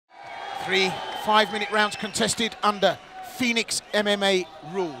3 5-minute rounds contested under Phoenix MMA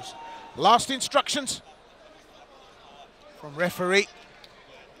rules. Last instructions from referee.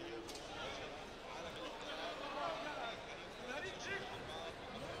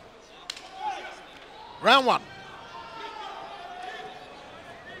 Round 1.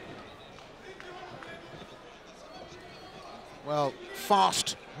 Well,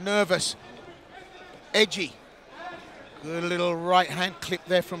 fast, nervous, edgy. Good little right hand clip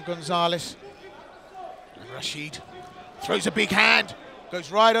there from Gonzalez. And Rached throws a big hand,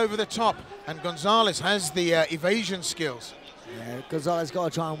 goes right over the top, and Gonzalez has the evasion skills. Yeah, Gonzalez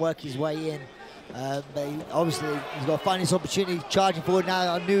got to try and work his way in. But obviously, he's got to find this opportunity, charging forward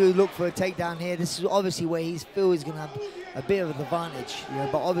now. I knew he'd look for a takedown here. This is obviously where he feels he's going to have a bit of an advantage. You know,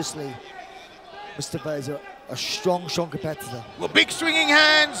 but obviously, Moustafa is a strong competitor. Well, big swinging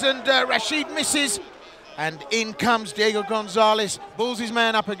hands, and Rached misses. And in comes Diego Gonzalez, pulls his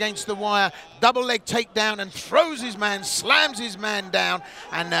man up against the wire, double leg takedown, and throws his man, slams his man down,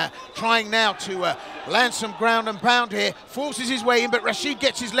 and trying now to land some ground and pound here, forces his way in, but Rached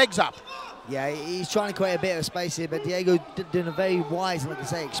gets his legs up. Yeah, he's trying to create a bit of space here, but Diego doing a very wise, like I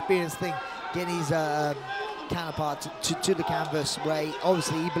say, experienced thing, getting his counterpart to the canvas, where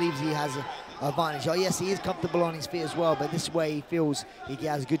obviously he believes he has an advantage. Oh yes, he is comfortable on his feet as well, but this way he feels he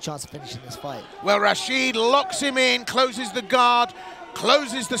has a good chance of finishing this fight. Well, Rached locks him in, closes the guard,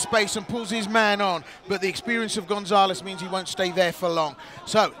 closes the space and pulls his man on, but the experience of Gonzalez means he won't stay there for long.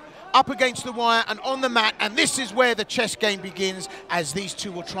 So, up against the wire and on the mat, and this is where the chess game begins, as these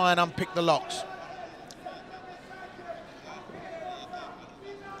two will try and unpick the locks.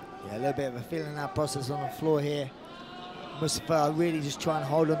 Yeah, a little bit of a feeling out process on the floor here. Moustafa really just trying to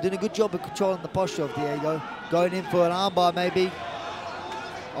hold on, doing a good job of controlling the posture of Diego, going in for an armbar maybe.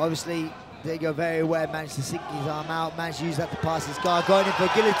 Obviously, Diego very aware, managed to sink his arm out, managed to use that to pass his guard, going in for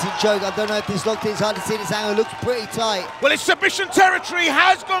a guillotine choke. I don't know if this locked in, it's hard to see this angle, looks pretty tight. Well, it's submission territory.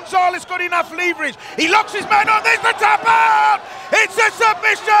 Has Gonzalez got enough leverage? He locks his man on, there's the tap out! It's a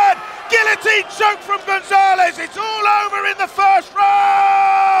submission! Guillotine choke from Gonzalez, it's all over in the first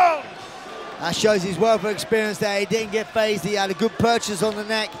round! That shows his wealth of experience there. He didn't get phased, he had a good purchase on the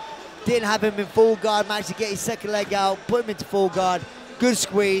neck, didn't have him in full guard, managed to get his second leg out, put him into full guard. Good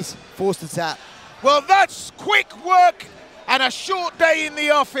squeeze, forced the tap. Well, that's quick work and a short day in the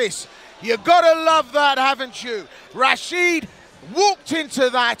office. You gotta love that, haven't you? Rached walked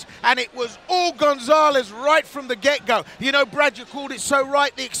into that, and it was all Gonzalez right from the get-go. You know, Brad, you called it so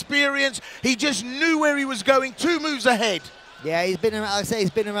right, the experience. He just knew where he was going, 2 moves ahead. Yeah, he's been around, like I say,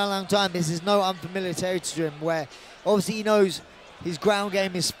 he's been around a long time. This is no unfamiliar territory to him, where obviously he knows his ground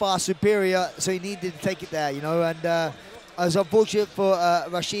game is far superior, so he needed to take it there, you know, and it was unfortunate for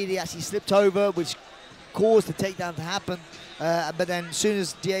Rached. He actually slipped over, which caused the takedown to happen. But then as soon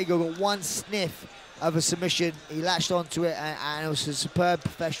as Diego got one sniff of a submission, he latched onto it, and it was a superb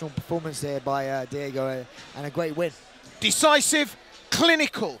professional performance there by Diego, and a great win. Decisive,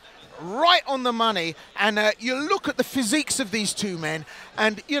 clinical, right on the money, and you look at the physiques of these two men,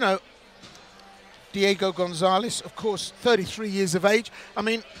 and, you know, Diego Gonzalez, of course, 33 years of age. I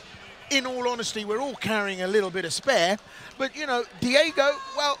mean, in all honesty, we're all carrying a little bit of spare, but, you know, Diego,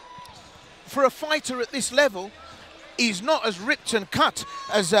 well, for a fighter at this level, he's not as ripped and cut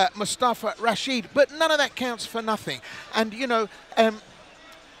as Moustafa Rached, but none of that counts for nothing. And, you know,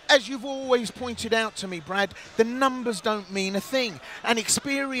 as you've always pointed out to me, Brad, the numbers don't mean a thing, and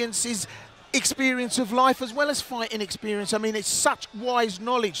experience is experience of life as well as fighting experience. I mean, it's such wise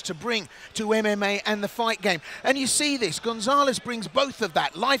knowledge to bring to MMA and the fight game. And you see this, Gonzalez brings both of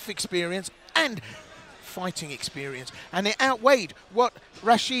that, life experience and fighting experience. And it outweighed what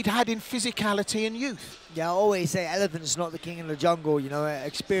Rached had in physicality and youth. Yeah, I always say elephant's not the king in the jungle, you know,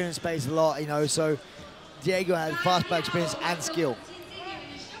 experience pays a lot, you know, so Diego had fast-back experience and skill.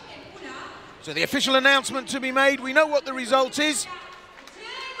 So the official announcement to be made, we know what the result is.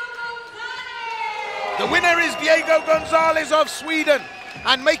 The winner is Diego Gonzalez of Sweden,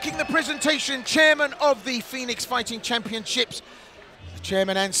 and making the presentation, chairman of the Phoenix Fighting Championships, the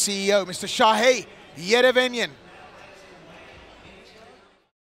chairman and CEO, Mr. Shahe Yerevenyan.